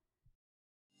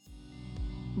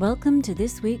Welcome to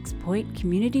this week's Point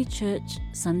Community Church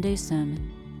Sunday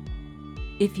Sermon.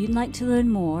 If you'd like to learn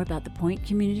more about the Point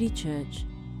Community Church,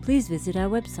 please visit our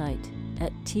website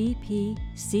at tpcc.org.au.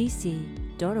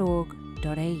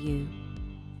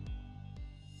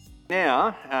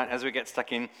 Now, as we get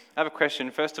stuck in, I have a question.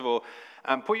 First of all,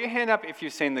 put your hand up if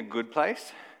you've seen The Good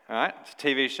Place. All right, it's a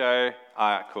TV show.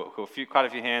 All right, cool. Quite a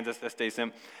few hands. That's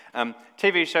decent.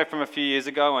 TV show from a few years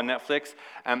ago on Netflix.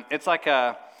 It's like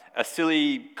a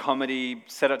silly comedy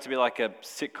set up to be like a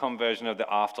sitcom version of The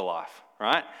Afterlife,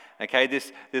 right? Okay,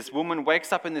 this woman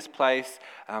wakes up in this place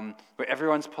where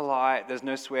everyone's polite, there's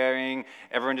no swearing,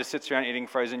 everyone just sits around eating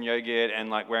frozen yogurt and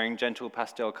like wearing gentle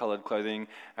pastel-colored clothing,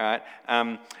 all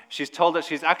right? She's told that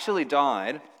she's actually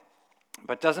died,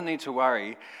 but doesn't need to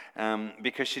worry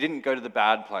because she didn't go to the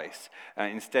bad place.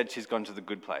 Instead, she's gone to the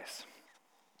good place.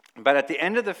 But at the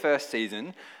end of the first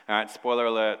season, all right, spoiler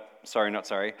alert,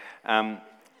 sorry,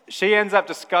 she ends up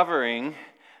discovering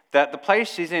that the place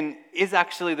she's in is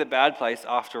actually the bad place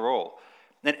after all.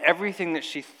 That everything that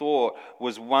she thought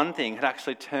was one thing had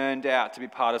actually turned out to be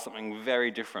part of something very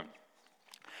different.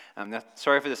 Now,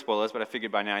 sorry for the spoilers, but I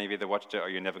figured by now you've either watched it or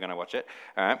you're never going to watch it.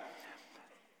 All right.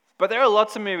 But there are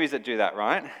lots of movies that do that,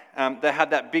 right? They have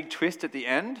that big twist at the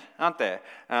end, aren't there?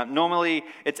 Normally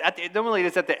it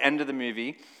is at the end of the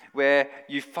movie where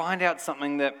you find out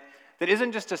something that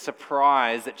isn't just a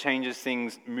surprise that changes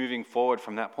things moving forward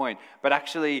from that point, but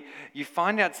actually you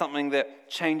find out something that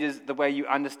changes the way you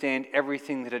understand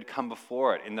everything that had come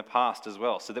before it in the past as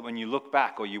well, so that when you look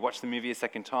back or you watch the movie a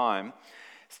second time,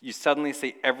 you suddenly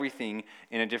see everything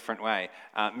in a different way.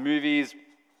 Movies,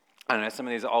 I don't know, some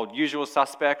of these are old Usual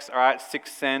Suspects, all right,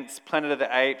 Sixth Sense, Planet of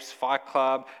the Apes, Fight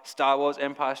Club, Star Wars,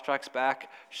 Empire Strikes Back,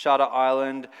 Shutter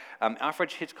Island,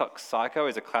 Alfred Hitchcock's Psycho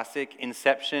is a classic,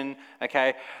 Inception,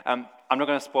 okay. I'm not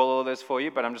going to spoil all of those for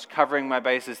you, but I'm just covering my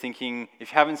bases thinking,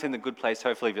 if you haven't seen The Good Place,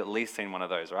 hopefully you've at least seen one of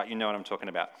those, right? You know what I'm talking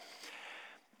about.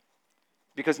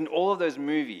 Because in all of those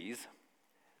movies,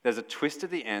 there's a twist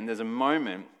at the end, there's a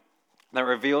moment that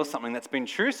reveals something that's been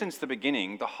true since the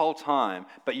beginning, the whole time,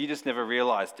 but you just never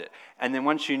realized it. And then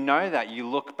once you know that, you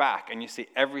look back and you see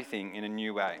everything in a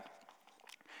new way.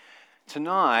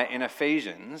 Tonight, in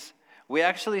Ephesians, we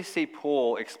actually see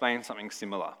Paul explain something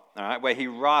similar, all right, where he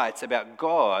writes about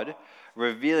God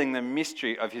revealing the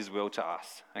mystery of his will to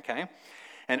us, okay?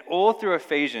 And all through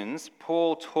Ephesians,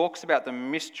 Paul talks about the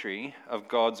mystery of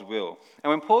God's will.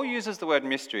 And when Paul uses the word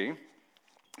mystery,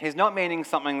 he's not meaning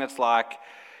something that's like,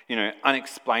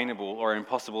 unexplainable or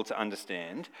impossible to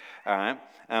understand. All right?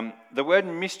 The word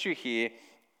mystery here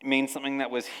means something that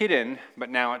was hidden, but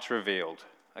now it's revealed.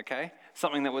 Okay?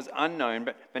 Something that was unknown,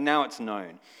 but now it's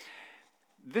known.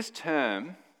 This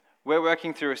term, we're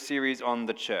working through a series on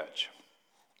the church.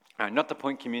 Not the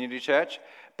Point Community Church,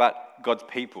 but God's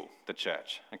people, the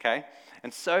church. Okay?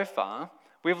 And so far,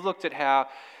 we've looked at how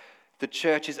the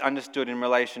church is understood in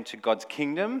relation to God's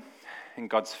kingdom and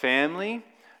God's family,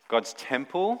 God's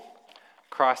temple,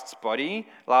 Christ's body.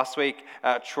 Last week,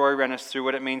 Troy ran us through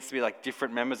what it means to be like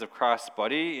different members of Christ's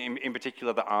body, in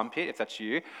particular the armpit, if that's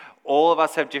you. All of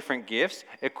us have different gifts,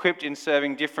 equipped in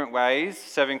serving different ways,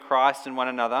 serving Christ and one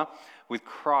another, with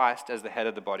Christ as the head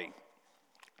of the body.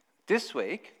 This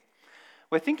week,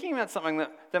 we're thinking about something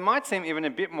that might seem even a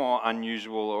bit more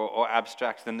unusual or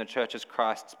abstract than the church as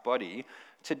Christ's body.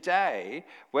 Today,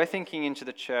 we're thinking into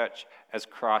the church as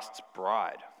Christ's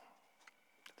bride.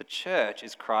 The church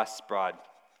is Christ's bride.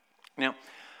 Now,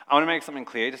 I want to make something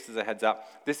clear, just as a heads up.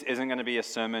 This isn't going to be a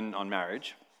sermon on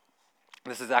marriage.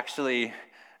 This is actually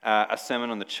a sermon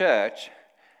on the church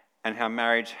and how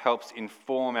marriage helps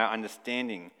inform our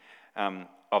understanding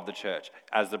of the church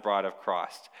as the bride of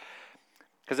Christ.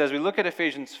 Because as we look at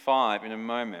Ephesians 5 in a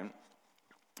moment,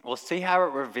 we'll see how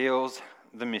it reveals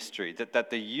the mystery, that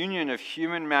the union of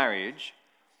human marriage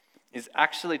is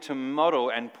actually to model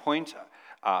and point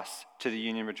us to the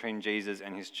union between Jesus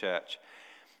and his church.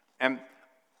 And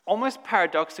almost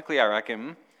paradoxically, I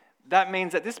reckon, that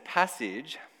means that this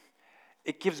passage,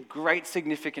 it gives great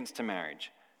significance to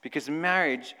marriage, because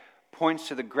marriage points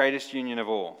to the greatest union of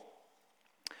all.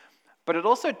 But it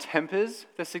also tempers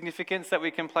the significance that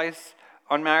we can place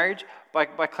on marriage by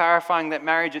clarifying that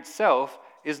marriage itself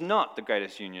is not the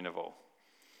greatest union of all.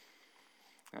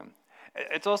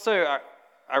 It's also,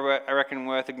 I reckon,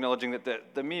 worth acknowledging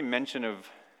that the mere mention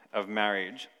of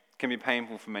marriage can be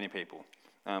painful for many people,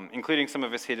 including some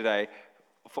of us here today,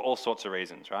 for all sorts of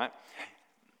reasons, right?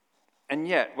 And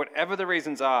yet, whatever the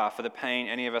reasons are for the pain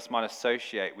any of us might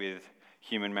associate with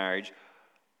human marriage,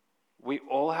 we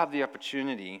all have the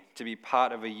opportunity to be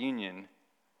part of a union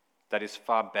that is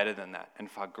far better than that and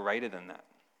far greater than that.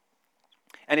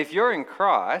 And if you're in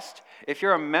Christ, if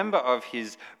you're a member of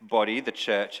his body, the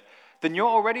church, then you're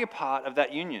already a part of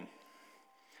that union.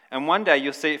 And one day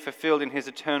you'll see it fulfilled in his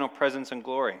eternal presence and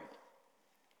glory.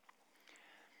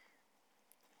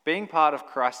 Being part of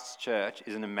Christ's church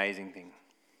is an amazing thing.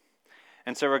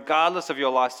 And so regardless of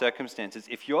your life circumstances,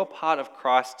 if you're part of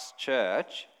Christ's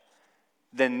church,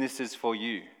 then this is for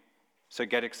you. So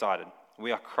get excited.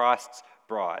 We are Christ's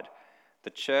bride. The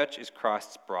church is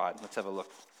Christ's bride. Let's have a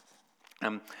look.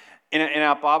 In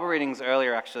our Bible readings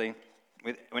earlier, actually,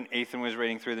 when Ethan was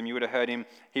reading through them, you would have heard him.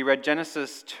 He read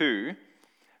Genesis 2,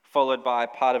 followed by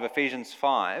part of Ephesians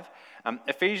 5.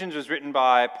 Ephesians was written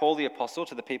by Paul the Apostle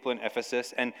to the people in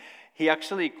Ephesus, and he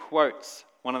actually quotes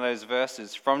one of those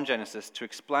verses from Genesis to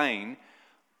explain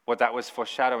what that was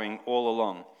foreshadowing all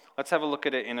along. Let's have a look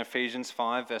at it in Ephesians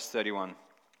 5, verse 31.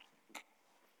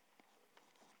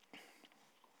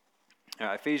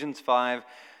 Ephesians 5,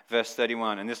 verse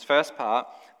 31. And this first part,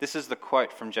 this is the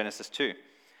quote from Genesis 2.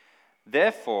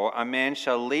 Therefore, a man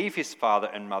shall leave his father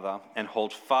and mother and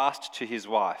hold fast to his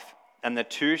wife, and the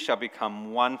two shall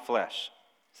become one flesh.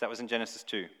 So that was in Genesis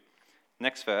 2.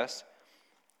 Next verse.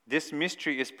 This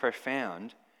mystery is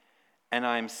profound, and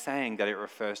I am saying that it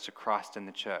refers to Christ and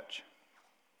the church.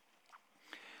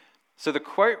 So the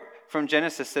quote from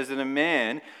Genesis says that a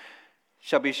man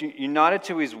shall be united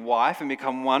to his wife and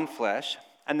become one flesh.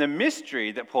 And the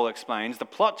mystery that Paul explains, the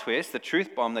plot twist, the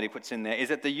truth bomb that he puts in there, is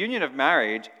that the union of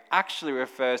marriage actually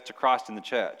refers to Christ and the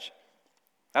church.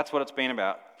 That's what it's been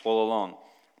about all along.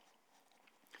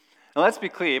 Now let's be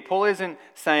clear, Paul isn't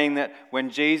saying that when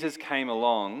Jesus came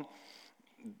along,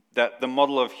 that the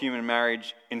model of human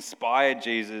marriage inspired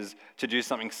Jesus to do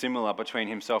something similar between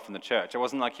himself and the church. It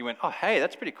wasn't like he went, oh, hey,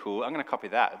 that's pretty cool. I'm going to copy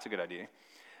that. That's a good idea.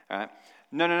 All right?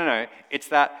 No. It's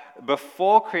that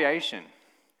before creation,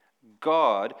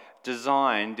 God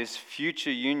designed this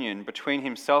future union between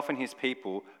himself and his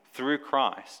people through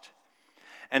Christ.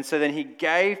 And so then he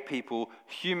gave people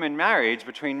human marriage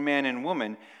between man and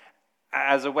woman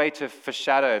as a way to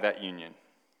foreshadow that union,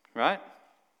 right?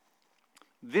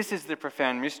 This is the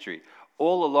profound mystery.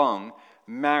 All along,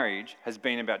 marriage has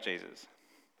been about Jesus.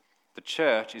 The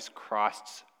church is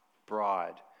Christ's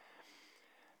bride.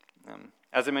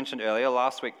 As I mentioned earlier,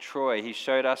 last week, Troy, he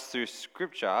showed us through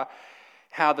Scripture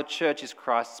how the church is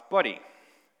Christ's body.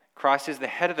 Christ is the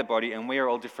head of the body, and we are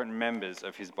all different members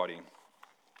of his body.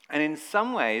 And in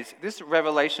some ways, this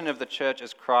revelation of the church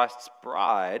as Christ's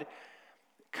bride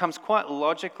comes quite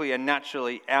logically and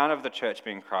naturally out of the church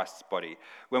being Christ's body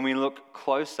when we look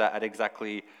closer at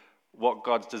exactly what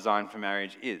God's design for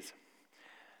marriage is.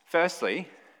 Firstly,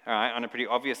 all right, on a pretty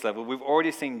obvious level, we've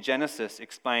already seen Genesis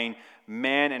explain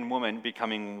man and woman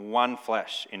becoming one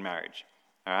flesh in marriage.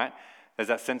 All right? There's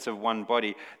that sense of one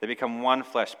body. They become one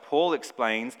flesh. Paul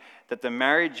explains that the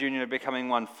marriage union of becoming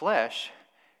one flesh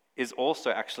is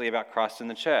also actually about Christ and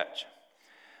the church.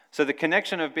 So the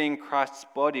connection of being Christ's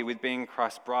body with being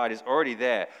Christ's bride is already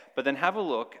there. But then have a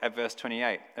look at verse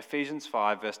 28, Ephesians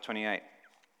 5, verse 28.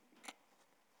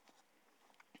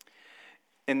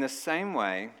 In the same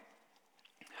way,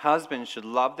 husbands should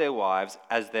love their wives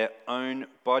as their own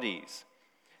bodies.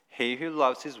 He who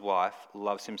loves his wife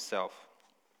loves himself.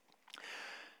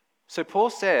 So Paul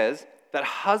says that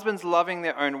husbands loving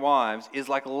their own wives is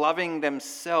like loving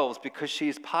themselves because she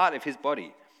is part of his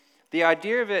body. The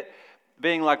idea of it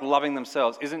being like loving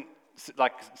themselves isn't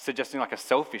like suggesting like a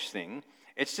selfish thing.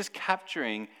 It's just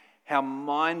capturing how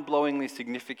mind-blowingly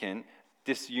significant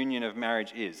this union of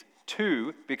marriage is.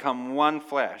 Two become one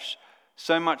flesh,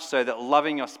 so much so that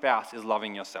loving your spouse is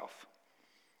loving yourself.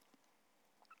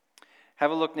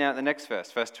 Have a look now at the next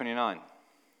verse, verse 29.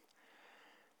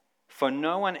 For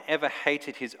no one ever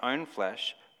hated his own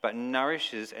flesh, but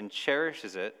nourishes and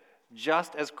cherishes it,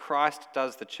 just as Christ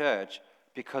does the church,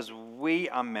 because we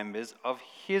are members of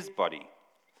his body.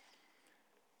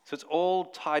 So it's all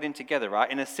tied in together,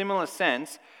 right? In a similar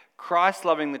sense, Christ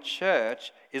loving the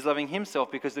church is loving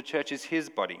himself because the church is his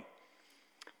body.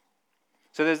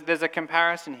 So there's a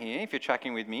comparison here, if you're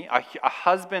tracking with me. A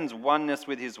husband's oneness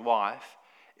with his wife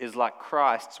is like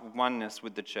Christ's oneness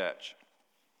with the church.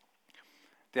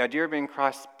 The idea of being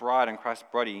Christ's bride and Christ's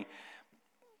body,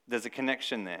 there's a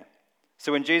connection there.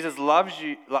 So when Jesus loves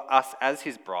us as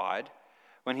his bride,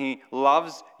 when he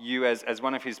loves you as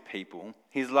one of his people,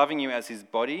 he's loving you as his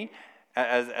body,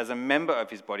 as a member of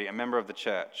his body, a member of the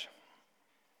church.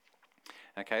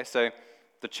 Okay, so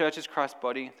the church is Christ's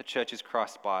body, the church is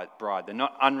Christ's bride. They're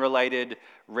not unrelated,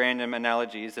 random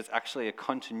analogies. There's actually a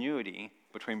continuity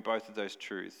between both of those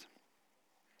truths.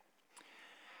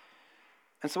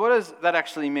 And so what does that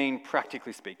actually mean,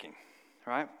 practically speaking?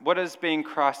 right? What does being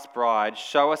Christ's bride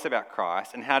show us about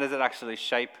Christ, and how does it actually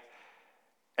shape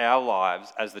our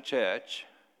lives as the church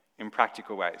in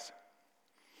practical ways?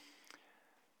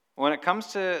 When it comes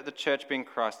to the church being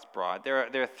Christ's bride, there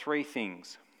are three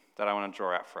things that I want to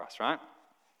draw out for us, right?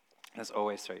 There's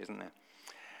always three, isn't there?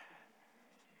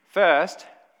 First,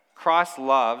 Christ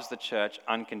loves the church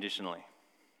unconditionally.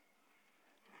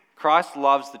 Christ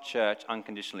loves the church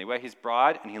unconditionally. We're his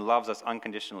bride and he loves us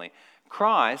unconditionally.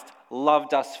 Christ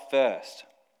loved us first.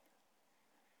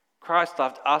 Christ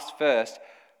loved us first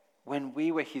when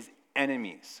we were his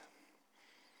enemies.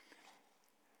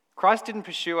 Christ didn't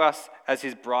pursue us as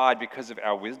his bride because of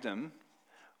our wisdom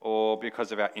or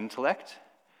because of our intellect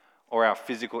or our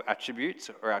physical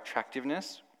attributes or our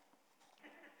attractiveness.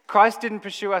 Christ didn't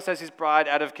pursue us as his bride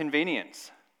out of convenience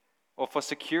or for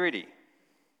security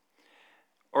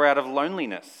or out of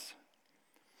loneliness.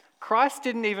 Christ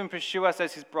didn't even pursue us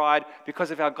as his bride because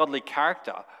of our godly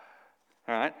character, all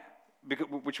right?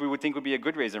 Which we would think would be a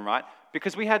good reason, right?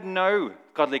 Because we had no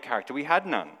godly character. We had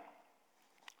none.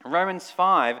 Romans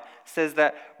 5 says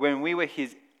that when we were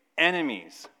his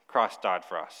enemies, Christ died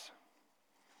for us.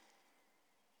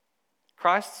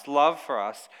 Christ's love for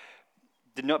us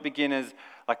did not begin as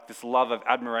like this love of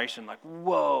admiration, like,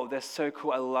 whoa, they're so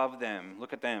cool, I love them,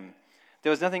 look at them. There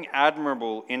was nothing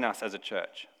admirable in us as a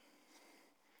church.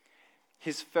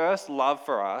 His first love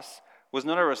for us was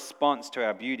not a response to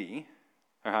our beauty,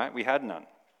 all right? We had none.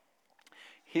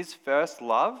 His first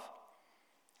love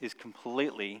is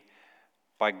completely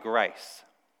by grace.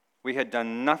 We had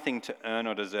done nothing to earn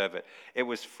or deserve it. It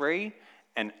was free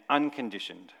and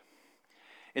unconditioned.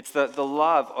 It's the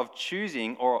love of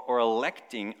choosing or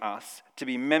electing us to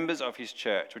be members of his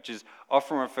church, which is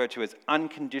often referred to as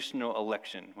unconditional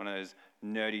election, one of those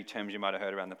nerdy terms you might have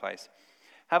heard around the place.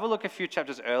 Have a look a few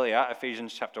chapters earlier,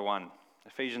 Ephesians chapter 1.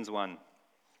 Ephesians 1.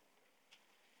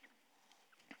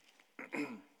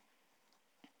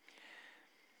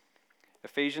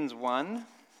 Ephesians 1,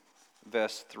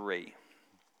 verse 3.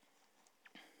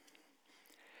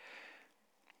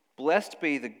 Blessed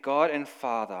be the God and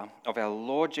Father of our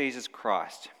Lord Jesus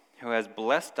Christ, who has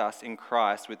blessed us in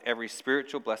Christ with every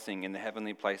spiritual blessing in the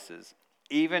heavenly places,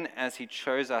 even as he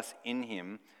chose us in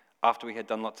him after we had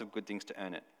done lots of good things to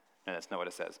earn it. No, that's not what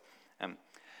it says.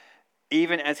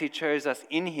 Even as he chose us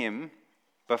in him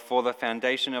before the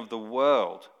foundation of the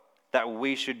world, that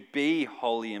we should be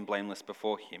holy and blameless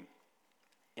before him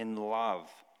in love.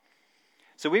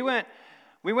 So we weren't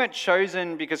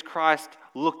chosen because Christ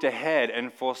looked ahead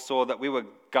and foresaw that we were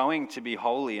going to be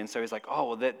holy. And so he's like, oh,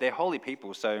 well, they're holy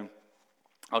people, so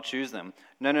I'll choose them.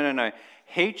 No.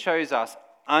 He chose us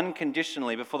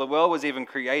unconditionally before the world was even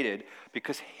created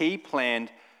because he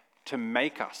planned to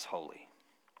make us holy.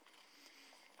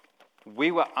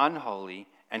 We were unholy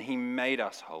and he made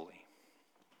us holy.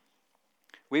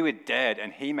 We were dead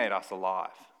and he made us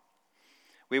alive.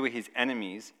 We were his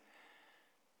enemies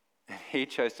and he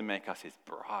chose to make us his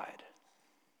bride.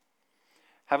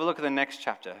 Have a look at the next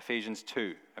chapter, Ephesians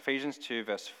 2. Ephesians 2,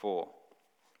 verse 4.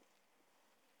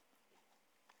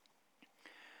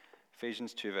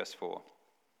 Ephesians 2, verse 4.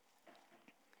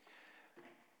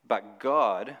 But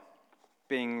God,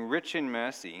 being rich in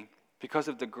mercy, because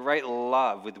of the great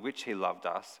love with which he loved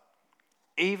us,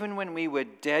 even when we were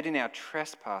dead in our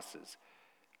trespasses,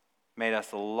 made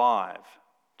us alive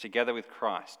together with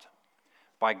Christ.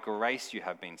 By grace you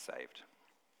have been saved.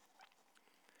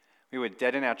 We were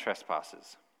dead in our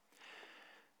trespasses.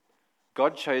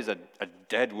 God chose a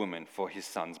dead woman for his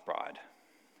son's bride.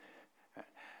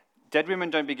 Dead women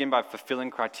don't begin by fulfilling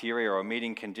criteria or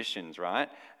meeting conditions, right?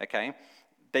 Okay?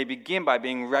 They begin by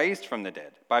being raised from the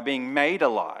dead, by being made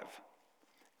alive.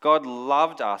 God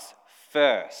loved us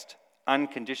first,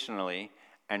 unconditionally,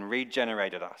 and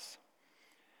regenerated us.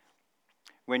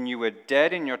 When you were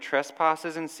dead in your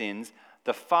trespasses and sins,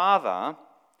 the Father,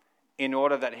 in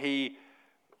order that he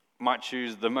might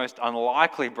choose the most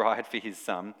unlikely bride for his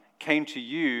son, came to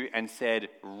you and said,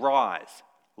 rise,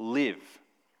 live.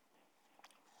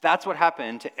 That's what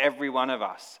happened to every one of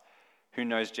us who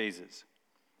knows Jesus.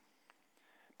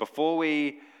 Before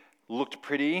we looked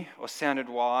pretty or sounded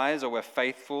wise or were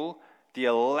faithful, the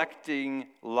electing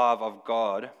love of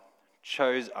God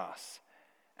chose us,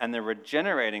 and the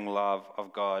regenerating love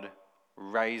of God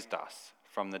raised us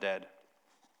from the dead.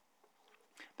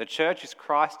 The church is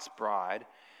Christ's bride,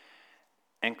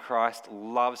 and Christ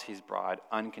loves his bride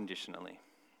unconditionally.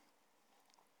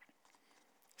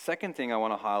 Second thing I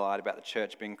want to highlight about the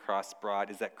church being Christ's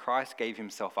bride is that Christ gave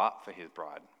himself up for his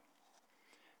bride.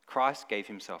 Christ gave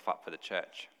himself up for the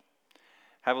church.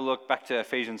 Have a look back to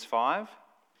Ephesians 5.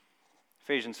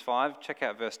 Ephesians 5, check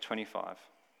out verse 25.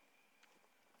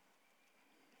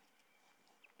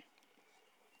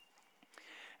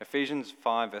 Ephesians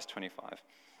 5, verse 25.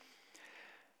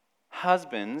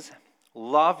 Husbands,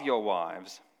 love your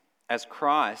wives as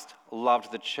Christ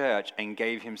loved the church and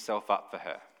gave himself up for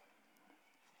her.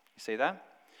 You see that?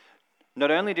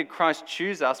 Not only did Christ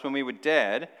choose us when we were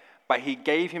dead, but he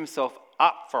gave himself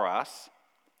up for us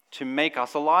to make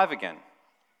us alive again.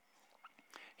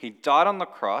 He died on the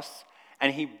cross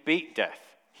and he beat death.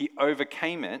 He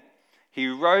overcame it. He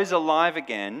rose alive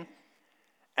again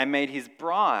and made his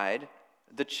bride,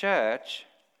 the church,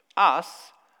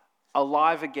 us,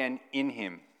 alive again in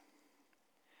him.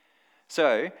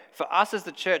 So, for us as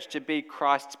the church to be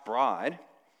Christ's bride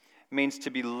means to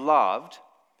be loved,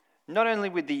 not only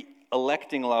with the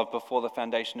electing love before the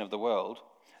foundation of the world,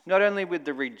 not only with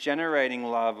the regenerating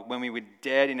love when we were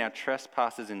dead in our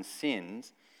trespasses and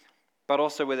sins, but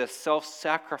also with a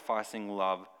self-sacrificing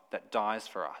love that dies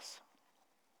for us.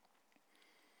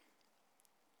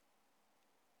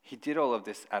 He did all of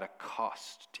this at a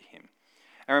cost to him.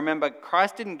 And remember,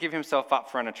 Christ didn't give himself up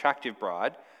for an attractive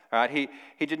bride. Right?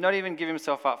 He did not even give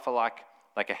himself up for like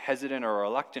a hesitant or a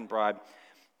reluctant bride.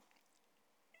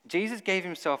 Jesus gave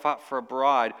himself up for a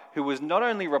bride who was not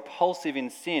only repulsive in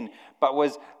sin, but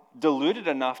was deluded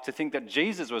enough to think that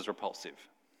Jesus was repulsive.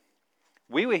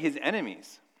 We were his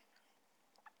enemies.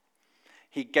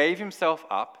 He gave himself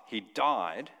up, he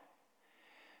died,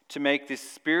 to make this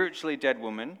spiritually dead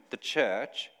woman, the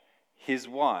church, his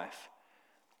wife,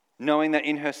 knowing that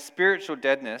in her spiritual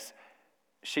deadness,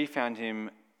 she found him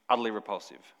utterly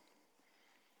repulsive.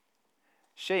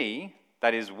 She,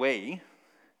 that is we,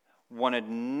 wanted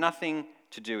nothing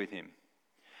to do with him.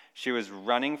 She was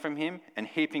running from him and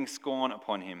heaping scorn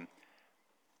upon him.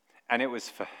 And it was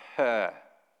for her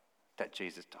that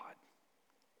Jesus died.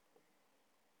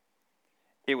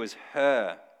 It was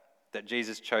her that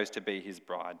Jesus chose to be his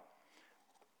bride.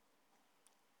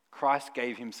 Christ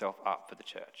gave himself up for the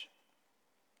church.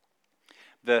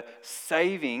 The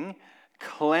saving,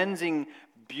 cleansing,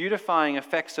 beautifying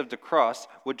effects of the cross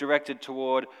were directed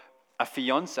toward a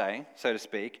fiancé, so to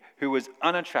speak, who was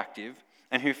unattractive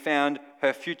and who found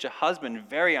her future husband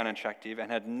very unattractive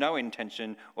and had no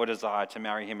intention or desire to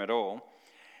marry him at all.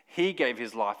 He gave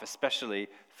his life especially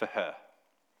for her,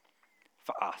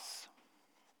 for us.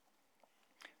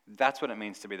 That's what it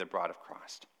means to be the bride of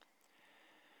Christ.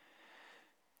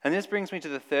 And this brings me to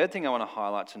the third thing I want to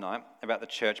highlight tonight about the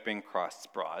church being Christ's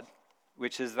bride,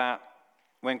 which is that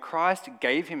when Christ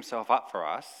gave himself up for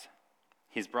us,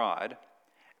 his bride,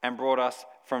 and brought us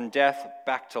from death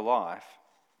back to life,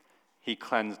 he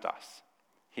cleansed us.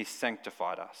 He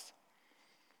sanctified us.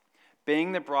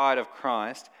 Being the bride of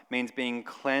Christ means being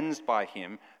cleansed by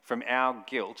him from our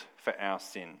guilt for our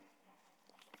sin.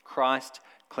 Christ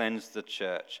cleansed the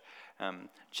church.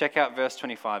 Check out verse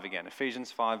 25 again,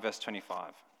 Ephesians 5, verse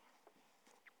 25.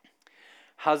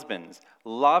 Husbands,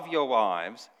 love your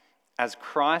wives as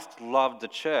Christ loved the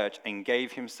church and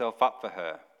gave himself up for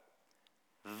her,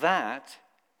 that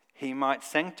he might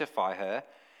sanctify her,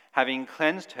 having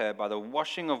cleansed her by the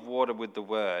washing of water with the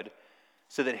word,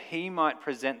 so that he might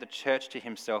present the church to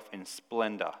himself in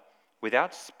splendor,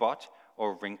 without spot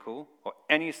or wrinkle or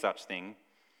any such thing,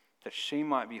 that she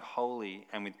might be holy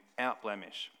and without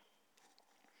blemish.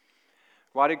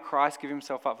 Why did Christ give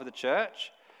himself up for the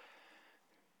church?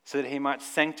 So that he might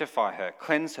sanctify her,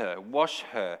 cleanse her, wash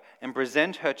her, and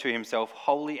present her to himself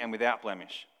holy and without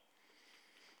blemish.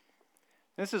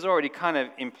 This is already kind of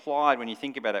implied when you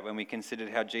think about it, when we considered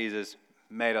how Jesus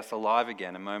made us alive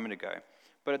again a moment ago.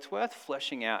 But it's worth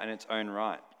fleshing out in its own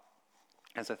right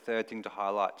as a third thing to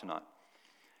highlight tonight.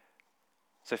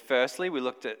 So firstly, we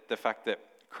looked at the fact that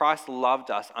Christ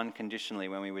loved us unconditionally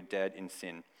when we were dead in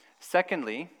sin.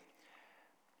 Secondly,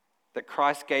 that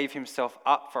Christ gave himself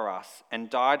up for us and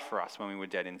died for us when we were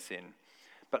dead in sin.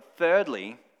 But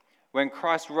thirdly, when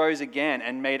Christ rose again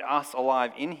and made us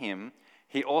alive in him,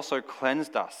 he also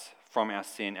cleansed us from our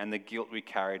sin and the guilt we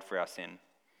carried for our sin.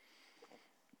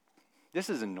 This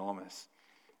is enormous.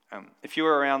 If you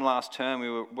were around last term, we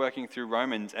were working through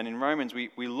Romans, and in Romans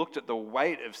we looked at the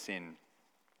weight of sin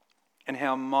and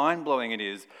how mind-blowing it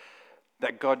is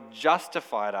that God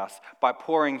justified us by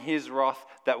pouring his wrath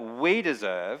that we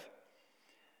deserve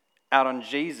out on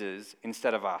Jesus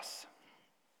instead of us.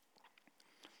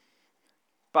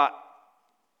 But,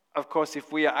 of course,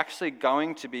 if we are actually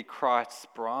going to be Christ's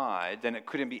bride, then it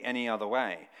couldn't be any other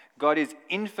way. God is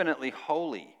infinitely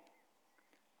holy.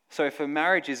 So if a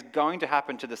marriage is going to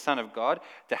happen to the Son of God,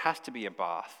 there has to be a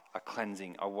bath, a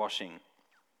cleansing, a washing.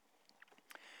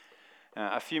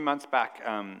 A few months back,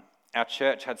 our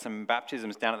church had some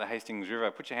baptisms down at the Hastings River.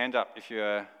 Put your hand up if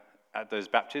you're at those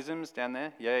baptisms down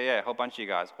there. Yeah, a whole bunch of you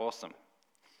guys. Awesome.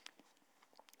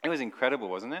 It was incredible,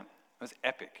 wasn't it? It was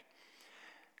epic.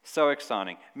 So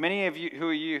exciting. Many of you who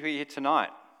are here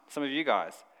tonight, some of you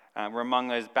guys, were among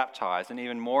those baptized, and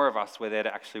even more of us were there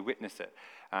to actually witness it.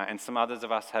 And some others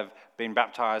of us have been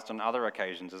baptized on other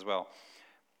occasions as well.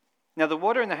 Now, the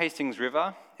water in the Hastings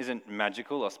River isn't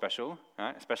magical or special,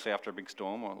 right? Especially after a big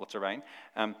storm or lots of rain.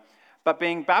 But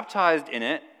being baptized in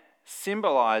it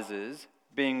symbolizes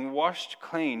being washed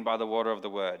clean by the water of the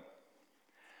Word.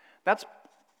 That's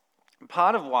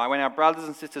part of why when our brothers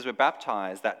and sisters were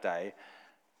baptized that day,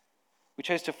 we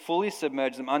chose to fully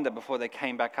submerge them under before they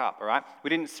came back up, all right? We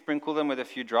didn't sprinkle them with a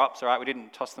few drops, all right? We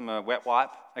didn't toss them a wet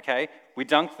wipe, okay? We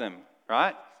dunked them,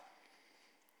 right?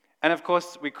 And of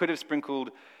course, we could have sprinkled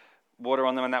water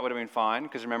on them and that would have been fine,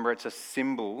 because remember, it's a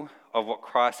symbol of what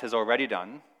Christ has already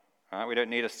done, all right? We don't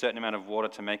need a certain amount of water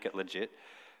to make it legit.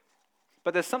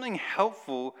 But there's something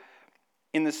helpful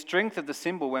in the strength of the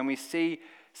symbol when we see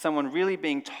someone really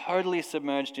being totally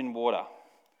submerged in water,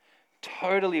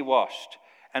 totally washed,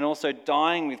 and also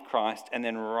dying with Christ and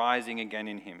then rising again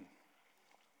in him.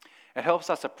 It helps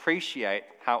us appreciate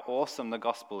how awesome the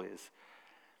gospel is.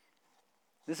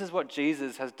 This is what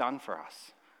Jesus has done for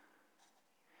us.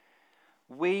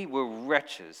 We were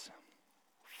wretches,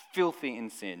 filthy in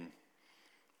sin,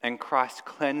 and Christ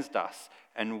cleansed us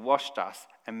and washed us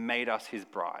and made us his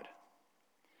bride.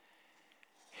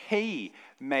 He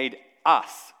made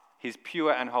us his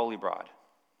pure and holy bride.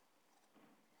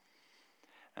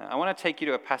 I want to take you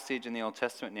to a passage in the Old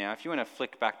Testament now. If you want to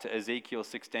flick back to Ezekiel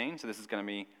 16, so this is going to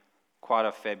be quite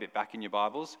a fair bit back in your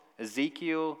Bibles.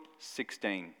 Ezekiel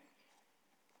 16.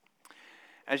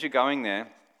 As you're going there,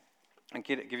 I'll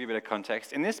give you a bit of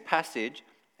context. In this passage,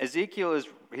 Ezekiel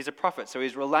he's a prophet, so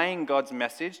he's relaying God's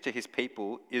message to his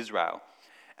people, Israel.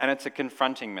 And it's a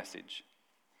confronting message.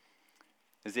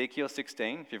 Ezekiel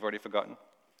 16, if you've already forgotten.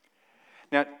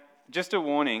 Now, just a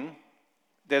warning,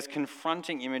 there's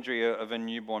confronting imagery of a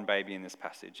newborn baby in this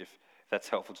passage, if that's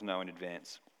helpful to know in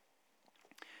advance.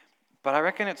 But I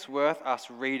reckon it's worth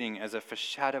us reading as a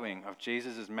foreshadowing of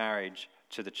Jesus' marriage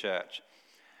to the church.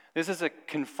 This is a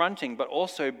confronting but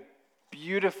also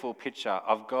beautiful picture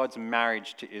of God's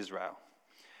marriage to Israel,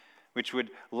 which would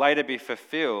later be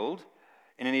fulfilled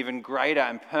in an even greater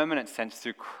and permanent sense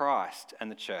through Christ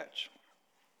and the church.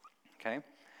 Okay?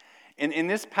 In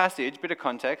this passage, bit of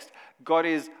context, God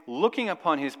is looking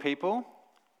upon his people,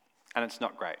 and it's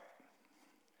not great.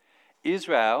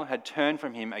 Israel had turned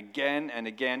from him again and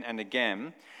again and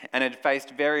again, and had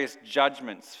faced various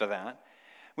judgments for that,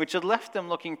 which had left them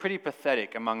looking pretty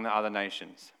pathetic among the other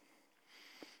nations.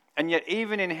 And yet,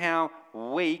 even in how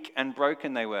weak and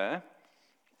broken they were,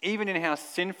 even in how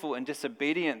sinful and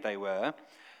disobedient they were,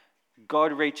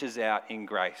 God reaches out in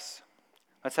grace.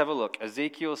 Let's have a look.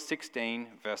 Ezekiel 16,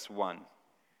 verse 1.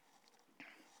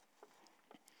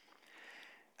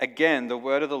 Again, the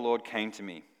word of the Lord came to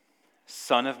me.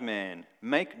 Son of man,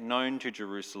 make known to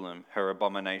Jerusalem her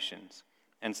abominations,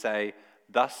 and say,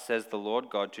 thus says the Lord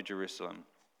God to Jerusalem.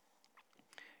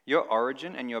 Your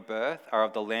origin and your birth are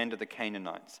of the land of the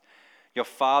Canaanites. Your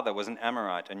father was an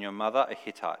Amorite, and your mother a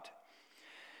Hittite.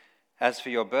 As for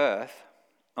your birth,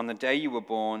 on the day you were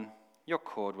born, your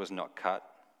cord was not cut,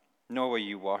 nor were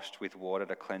you washed with water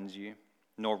to cleanse you,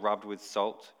 nor rubbed with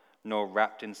salt, nor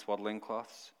wrapped in swaddling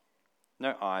cloths.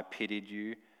 No eye pitied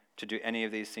you to do any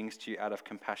of these things to you out of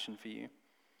compassion for you.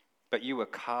 But you were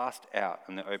cast out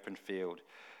in the open field,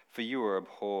 for you were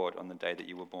abhorred on the day that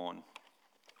you were born.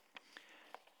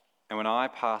 And when I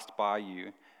passed by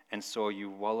you and saw you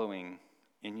wallowing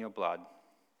in your blood,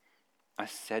 I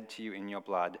said to you in your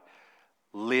blood,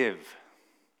 live.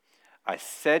 I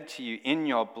said to you in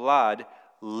your blood,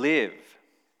 live.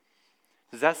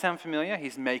 Does that sound familiar?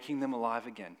 He's making them alive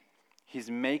again. He's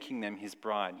making them his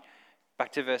bride.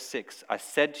 Back to verse 6. I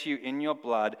said to you in your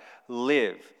blood,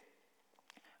 live.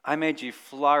 I made you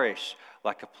flourish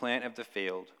like a plant of the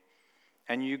field,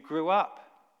 and you grew up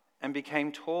and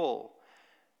became tall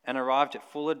and arrived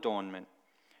at full adornment.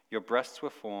 Your breasts were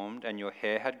formed and your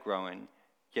hair had grown,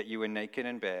 yet you were naked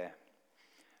and bare.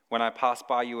 When I passed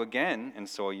by you again and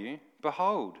saw you,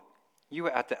 behold, you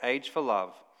were at the age for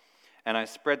love, and I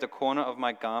spread the corner of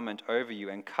my garment over you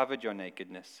and covered your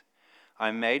nakedness.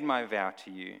 I made my vow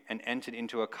to you and entered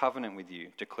into a covenant with you,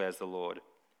 declares the Lord,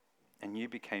 and you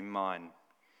became mine.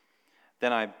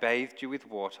 Then I bathed you with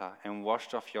water and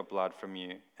washed off your blood from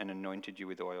you and anointed you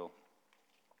with oil.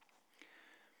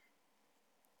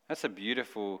 That's a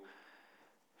beautiful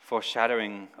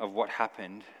foreshadowing of what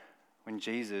happened when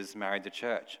Jesus married the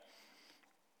church.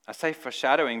 I say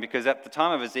foreshadowing because at the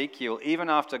time of Ezekiel, even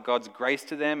after God's grace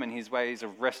to them and his ways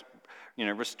of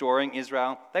restoring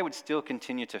Israel, they would still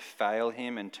continue to fail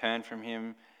him and turn from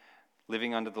him,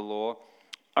 living under the law.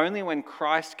 Only when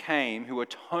Christ came, who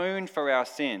atoned for our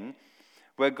sin,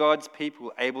 were God's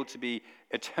people able to be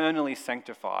eternally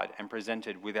sanctified and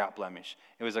presented without blemish.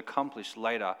 It was accomplished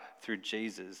later through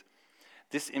Jesus.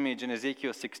 This image in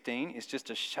Ezekiel 16 is just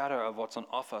a shadow of what's on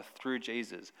offer through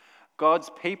Jesus. God's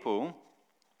people,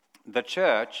 the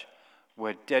church,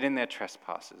 were dead in their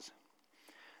trespasses.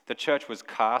 The church was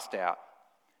cast out.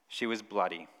 She was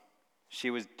bloody. She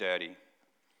was dirty.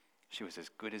 She was as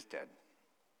good as dead.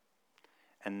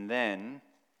 And then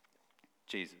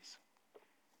Jesus.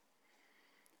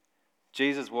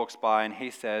 Jesus walks by and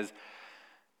he says,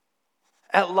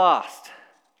 "At last,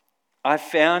 I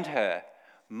found her,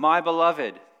 my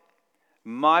beloved,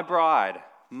 my bride,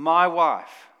 my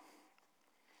wife."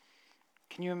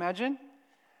 Can you imagine?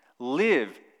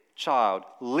 Live, child,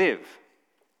 live.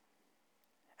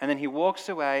 And then he walks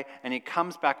away and he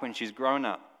comes back when she's grown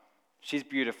up. She's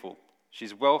beautiful.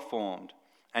 She's well formed.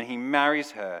 And he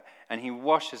marries her and he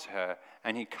washes her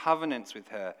and he covenants with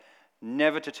her,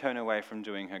 never to turn away from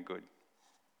doing her good.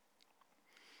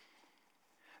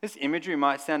 This imagery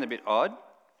might sound a bit odd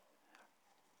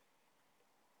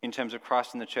in terms of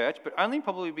Christ and the church, but only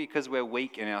probably because we're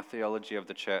weak in our theology of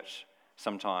the church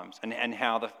sometimes, and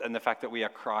the fact that we are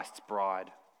Christ's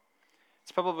bride.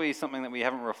 It's probably something that we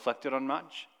haven't reflected on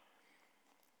much,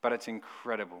 but it's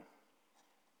incredible.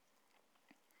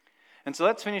 And so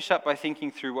let's finish up by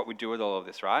thinking through what we do with all of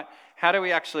this, right? How do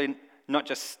we actually not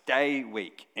just stay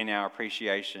weak in our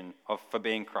appreciation for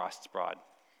being Christ's bride?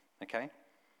 Okay?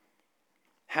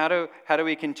 How do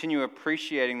we continue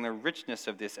appreciating the richness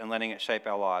of this and letting it shape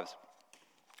our lives?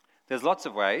 There's lots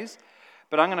of ways,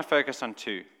 but I'm going to focus on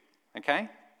two, okay?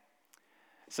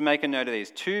 So make a note of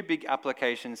these. Two big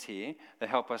applications here that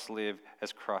help us live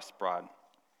as Christ's bride.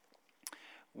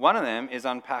 One of them is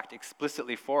unpacked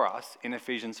explicitly for us in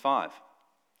Ephesians 5.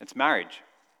 It's marriage.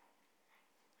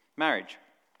 Marriage.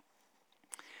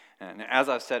 And as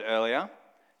I've said earlier,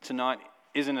 tonight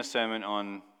isn't a sermon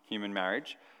on human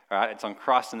marriage. All right, it's on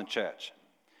Christ and the church.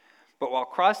 But while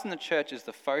Christ and the church is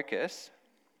the focus,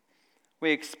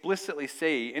 we explicitly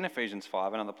see in Ephesians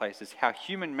 5 and other places how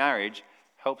human marriage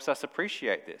helps us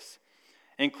appreciate this,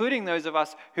 including those of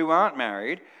us who aren't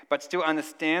married but still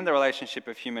understand the relationship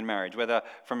of human marriage, whether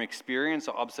from experience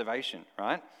or observation,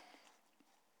 right?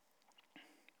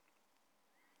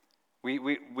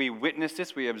 We witness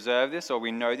this, we observe this, or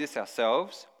we know this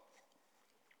ourselves.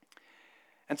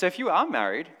 And so if you are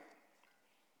married,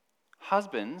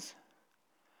 husbands,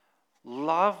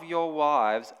 love your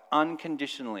wives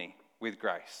unconditionally with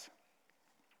grace.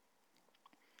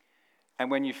 And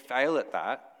when you fail at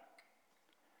that,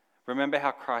 remember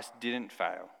how Christ didn't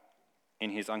fail in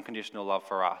his unconditional love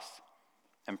for us,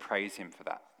 and praise him for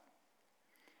that.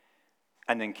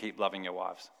 And then keep loving your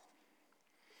wives.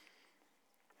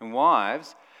 And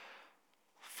wives,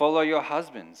 follow your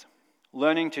husbands,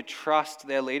 learning to trust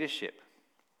their leadership.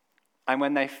 And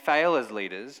when they fail as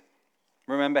leaders,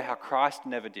 remember how Christ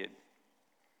never did,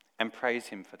 and praise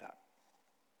him for that.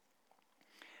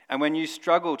 And when you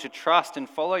struggle to trust and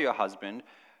follow your husband,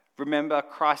 remember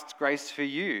Christ's grace for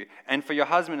you and for your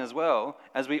husband as well,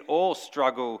 as we all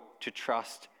struggle to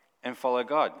trust and follow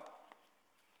God.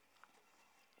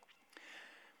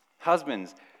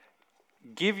 Husbands,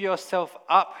 give yourself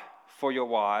up for your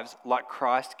wives like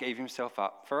Christ gave himself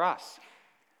up for us.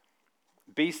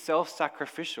 Be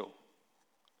self-sacrificial.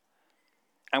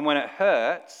 And when it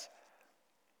hurts,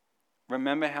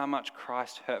 remember how much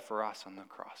Christ hurt for us on the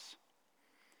cross.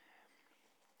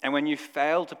 And when you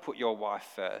fail to put your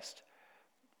wife first,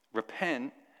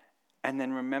 repent, and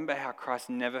then remember how Christ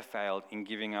never failed in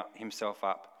giving up himself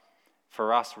up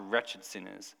for us wretched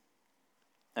sinners,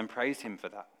 and praise him for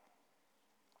that.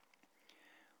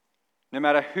 No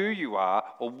matter who you are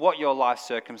or what your life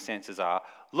circumstances are,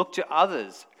 look to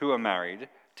others who are married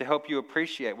to help you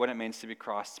appreciate what it means to be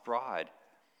Christ's bride.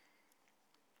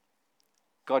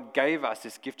 God gave us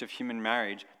this gift of human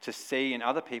marriage to see in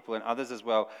other people and others as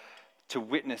well, to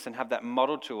witness and have that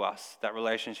model to us, that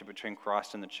relationship between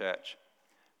Christ and the church.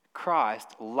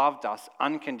 Christ loved us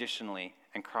unconditionally,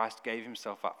 and Christ gave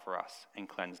himself up for us and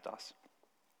cleansed us.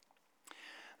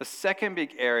 The second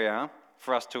big area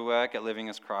for us to work at living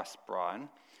as Christ's bride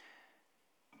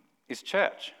is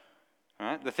church. All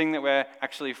right? The thing that we're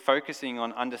actually focusing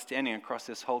on understanding across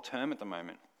this whole term at the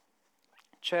moment.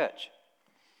 Church.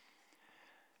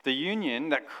 The union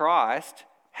that Christ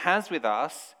has with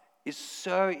us is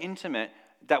so intimate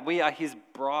that we are his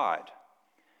bride.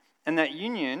 And that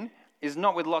union is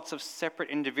not with lots of separate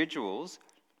individuals,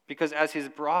 because as his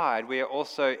bride, we are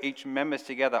also each members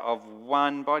together of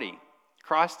one body,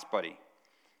 Christ's body,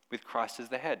 with Christ as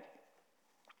the head.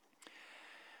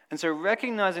 And so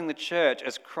recognizing the church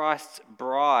as Christ's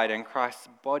bride and Christ's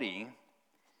body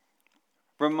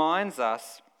reminds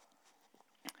us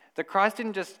that Christ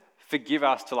didn't just forgive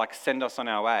us to send us on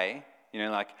our way,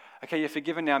 okay, you're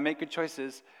forgiven now, make good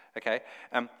choices, okay?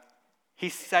 He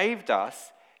saved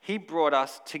us, he brought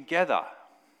us together.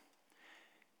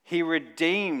 He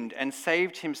redeemed and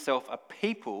saved himself a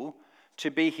people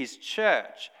to be his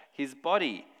church, his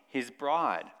body, his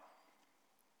bride.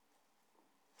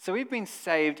 So we've been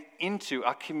saved into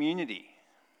a community.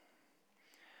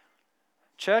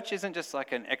 Church isn't just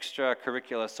like an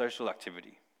extracurricular social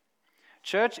activity.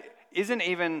 Church isn't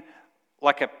even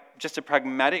just a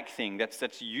pragmatic thing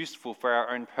that's useful for our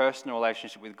own personal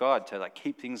relationship with God to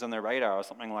keep things on the radar or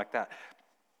something like that.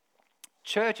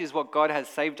 Church is what God has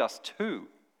saved us to.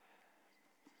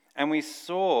 And we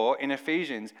saw in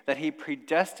Ephesians that he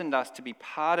predestined us to be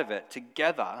part of it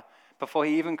together before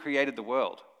he even created the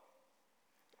world.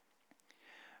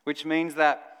 Which means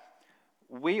that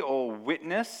we all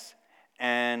witness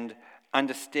and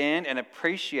understand and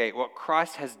appreciate what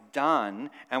Christ has done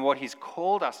and what he's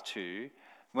called us to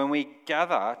when we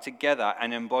gather together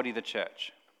and embody the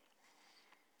church.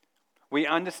 We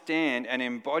understand and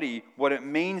embody what it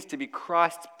means to be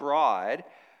Christ's bride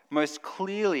most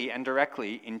clearly and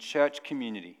directly in church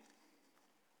community.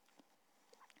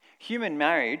 Human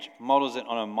marriage models it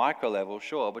on a micro level,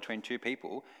 sure, between two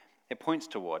people. It points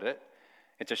toward it.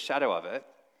 It's a shadow of it.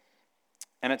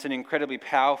 And it's an incredibly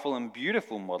powerful and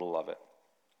beautiful model of it.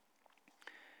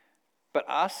 But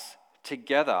us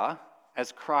together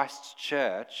as Christ's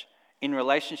church in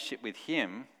relationship with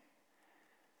him,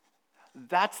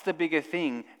 that's the bigger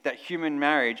thing that human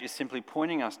marriage is simply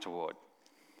pointing us toward.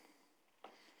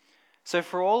 So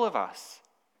for all of us,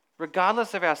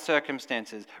 regardless of our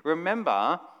circumstances,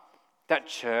 remember that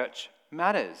church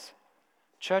matters.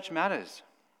 Church matters.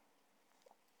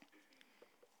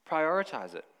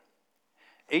 Prioritize it.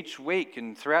 Each week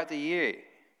and throughout the year.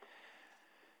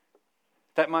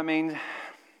 That might mean,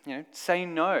 say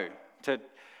no to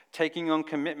taking on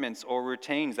commitments or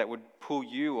routines that would pull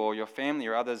you or your family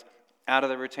or others out of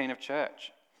the routine of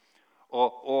church.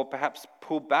 Or perhaps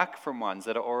pull back from ones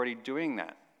that are already doing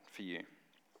that for you.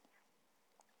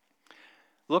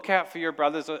 Look out for your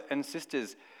brothers and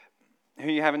sisters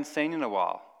who you haven't seen in a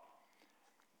while.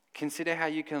 Consider how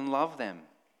you can love them.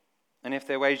 And if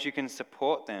there are ways you can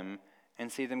support them and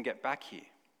see them get back here.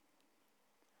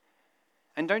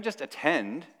 And don't just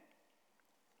attend.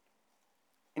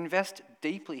 Invest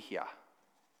deeply here.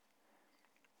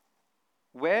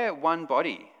 We're one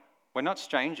body. We're not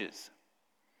strangers.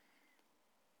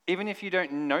 Even if you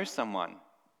don't know someone,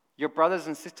 you're brothers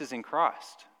and sisters in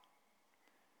Christ.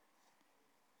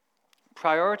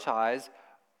 Prioritize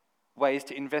ways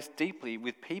to invest deeply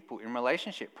with people in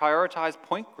relationship. Prioritize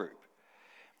point group.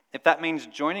 If that means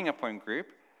joining a point group,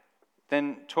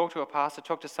 then talk to a pastor,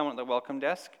 talk to someone at the welcome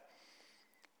desk.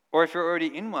 Or if you're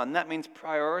already in one, that means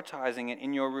prioritizing it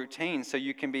in your routine so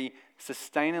you can be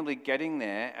sustainably getting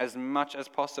there as much as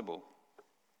possible.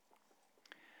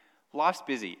 Life's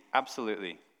busy,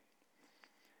 absolutely.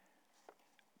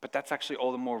 But that's actually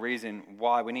all the more reason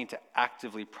why we need to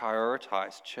actively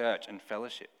prioritize church and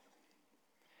fellowship.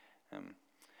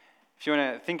 If you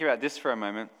want to think about this for a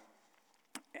moment,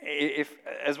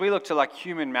 as we look to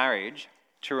human marriage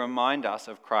to remind us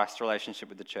of Christ's relationship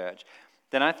with the church,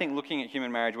 then I think looking at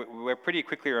human marriage, we're pretty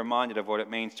quickly reminded of what it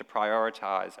means to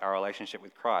prioritize our relationship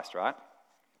with Christ, right?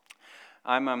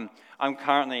 I'm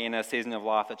currently in a season of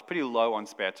life that's pretty low on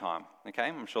spare time, okay?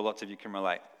 I'm sure lots of you can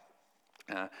relate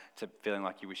to feeling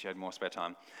like you wish you had more spare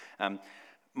time.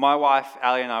 My wife,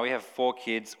 Ali, and I, we have 4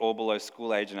 kids, all below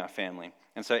school age in our family.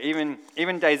 And so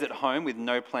even days at home with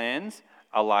no plans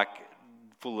are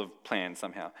full of plans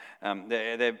somehow.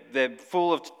 They're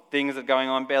full of things that are going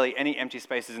on, barely any empty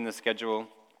spaces in the schedule.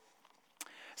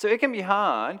 So it can be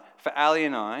hard for Ali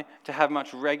and I to have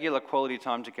much regular quality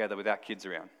time together without kids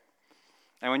around.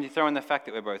 And when you throw in the fact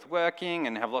that we're both working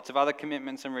and have lots of other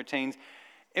commitments and routines,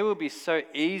 it would be so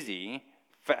easy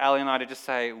for Ali and I to just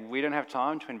say, we don't have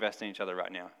time to invest in each other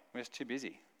right now. We're just too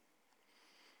busy.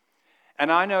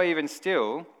 And I know even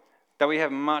still that we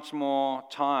have much more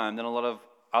time than a lot of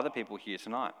other people here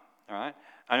tonight, all right?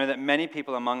 I know that many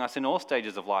people among us in all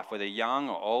stages of life, whether young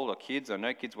or old or kids or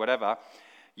no kids, whatever,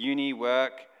 uni,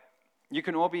 work, you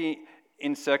can all be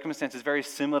in circumstances very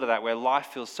similar to that where life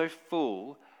feels so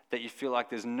full that you feel like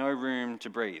there's no room to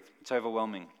breathe. It's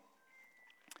overwhelming.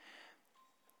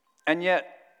 And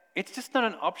yet, it's just not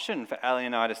an option for Ali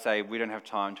and I to say we don't have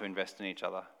time to invest in each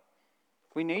other.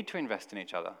 We need to invest in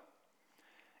each other.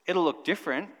 It'll look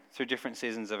different through different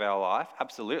seasons of our life,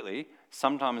 absolutely.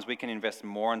 Sometimes we can invest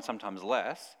more and sometimes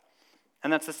less.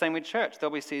 And that's the same with church.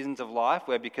 There'll be seasons of life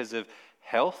where, because of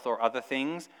health or other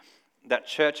things, that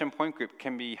church and point group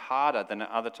can be harder than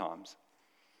at other times.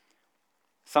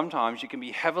 Sometimes you can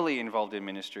be heavily involved in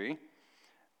ministry,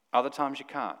 other times you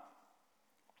can't.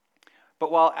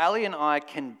 But while Ali and I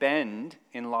can bend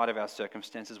in light of our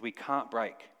circumstances, we can't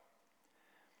break.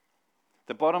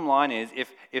 The bottom line is,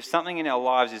 if something in our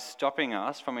lives is stopping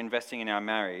us from investing in our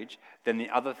marriage, then the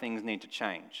other things need to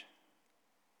change.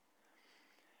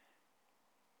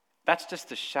 That's just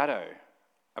the shadow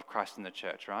of Christ in the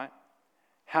church, right?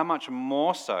 How much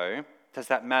more so does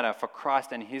that matter for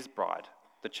Christ and his bride,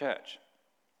 the church?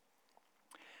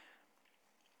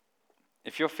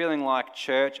 If you're feeling like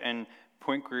church and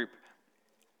point group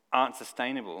aren't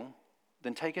sustainable,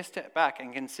 then take a step back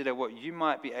and consider what you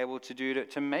might be able to do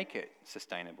to make it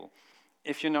sustainable.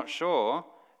 If you're not sure,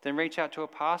 then reach out to a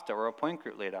pastor or a point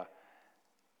group leader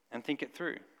and think it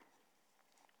through.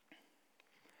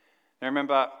 Now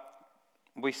remember,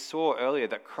 we saw earlier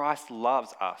that Christ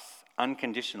loves us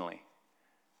unconditionally.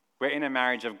 We're in a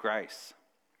marriage of grace.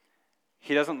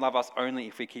 He doesn't love us only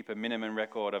if we keep a minimum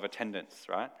record of attendance,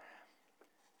 right?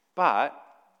 But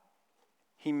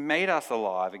he made us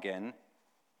alive again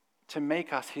to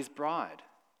make us his bride.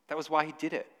 That was why he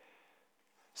did it.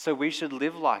 So we should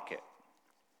live like it.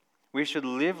 We should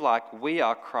live like we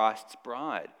are Christ's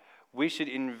bride. We should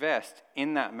invest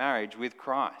in that marriage with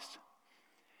Christ.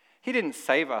 He didn't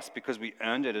save us because we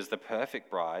earned it as the perfect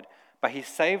bride, but he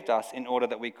saved us in order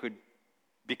that we could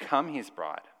become his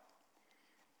bride.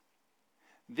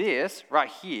 This, right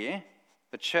here,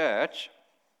 the church,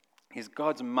 is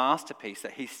God's masterpiece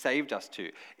that he saved us to.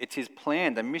 It's his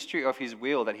plan, the mystery of his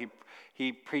will that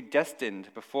he predestined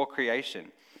before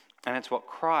creation. And it's what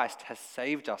Christ has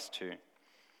saved us to.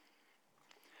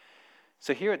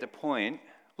 So here at the Point,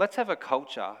 let's have a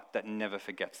culture that never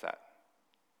forgets that.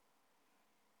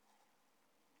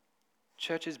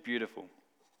 Church is beautiful.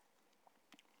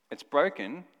 It's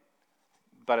broken,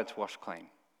 but it's washed clean.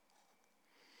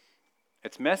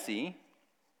 It's messy,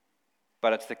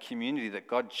 but it's the community that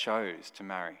God chose to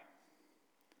marry.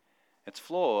 It's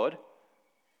flawed,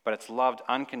 but it's loved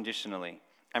unconditionally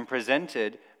and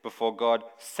presented before God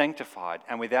sanctified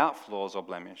and without flaws or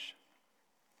blemish.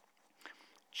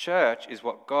 Church is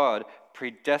what God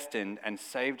predestined and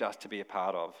saved us to be a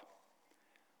part of.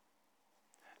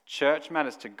 Church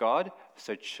matters to God,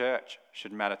 so church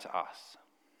should matter to us.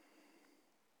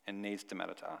 It needs to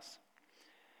matter to us.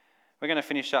 We're going to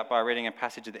finish up by reading a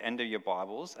passage at the end of your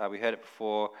Bibles. We heard it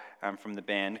before from the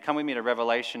band. Come with me to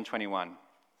Revelation 21.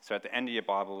 So at the end of your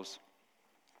Bibles,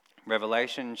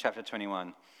 Revelation chapter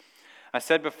 21. I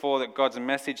said before that God's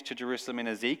message to Jerusalem in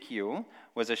Ezekiel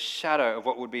was a shadow of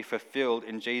what would be fulfilled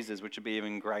in Jesus, which would be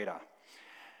even greater.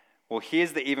 Well,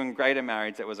 here's the even greater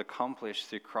marriage that was accomplished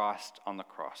through Christ on the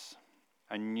cross,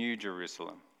 a new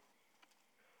Jerusalem.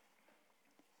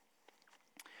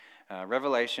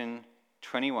 Revelation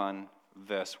 21,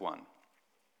 verse 1.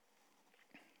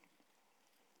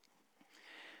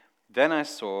 Then I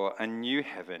saw a new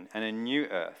heaven and a new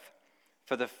earth,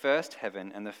 for the first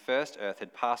heaven and the first earth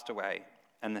had passed away,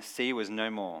 and the sea was no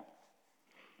more.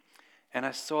 And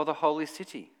I saw the holy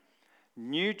city,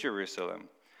 New Jerusalem,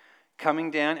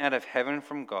 coming down out of heaven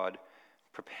from God,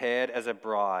 prepared as a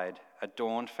bride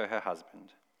adorned for her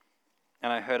husband.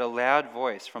 And I heard a loud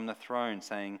voice from the throne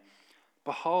saying,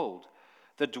 "Behold,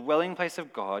 the dwelling place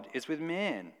of God is with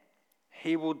man.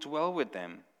 He will dwell with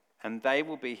them, and they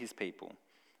will be his people.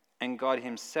 And God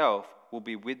himself will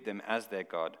be with them as their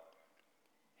God.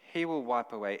 He will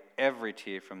wipe away every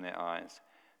tear from their eyes,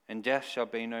 and death shall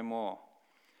be no more.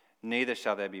 Neither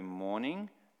shall there be mourning,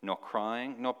 nor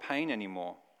crying, nor pain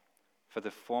anymore, for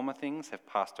the former things have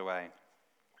passed away."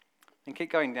 And keep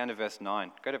going down to verse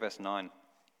 9. Go to verse 9.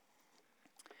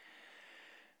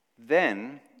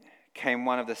 Then came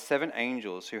one of the 7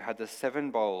 angels who had the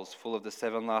 7 bowls full of the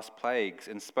 7 last plagues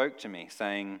and spoke to me,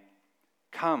 saying,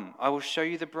 "Come, I will show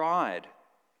you the bride,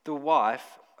 the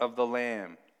wife of the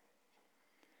Lamb."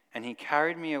 And he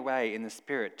carried me away in the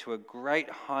Spirit to a great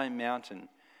high mountain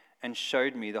and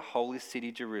showed me the holy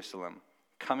city Jerusalem,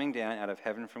 coming down out of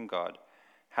heaven from God,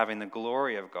 having the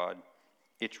glory of God,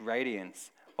 its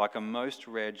radiance like a most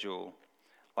rare jewel,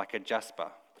 like a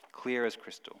jasper, clear as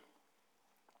crystal.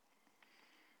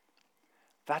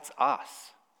 That's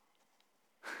us.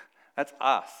 That's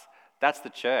us. That's the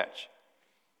church.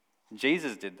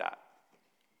 Jesus did that.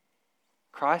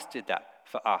 Christ did that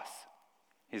for us,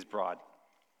 his bride.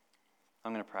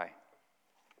 I'm going to pray.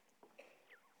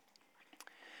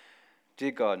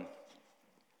 Dear God,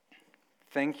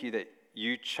 thank you that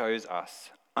you chose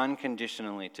us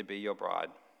unconditionally to be your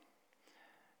bride.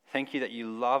 Thank you that you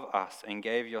love us and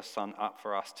gave your Son up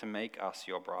for us to make us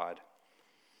your bride.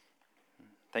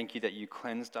 Thank you that you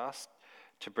cleansed us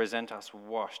to present us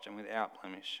washed and without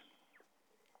blemish.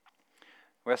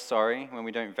 We're sorry when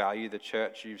we don't value the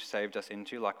church you've saved us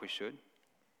into like we should.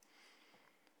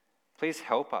 Please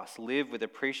help us live with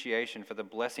appreciation for the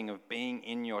blessing of being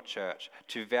in your church,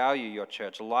 to value your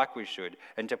church like we should,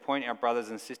 and to point our brothers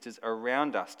and sisters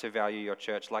around us to value your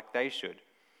church like they should,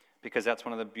 because that's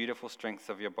one of the beautiful strengths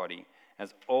of your body,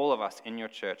 as all of us in your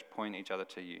church point each other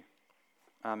to you.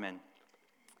 Amen.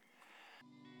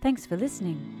 Thanks for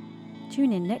listening.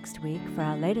 Tune in next week for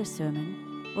our latest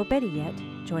sermon, or better yet,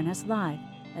 join us live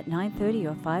at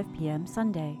 9:30 or 5 p.m.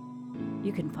 Sunday.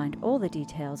 You can find all the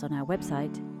details on our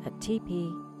website at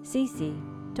tpcc.org.au.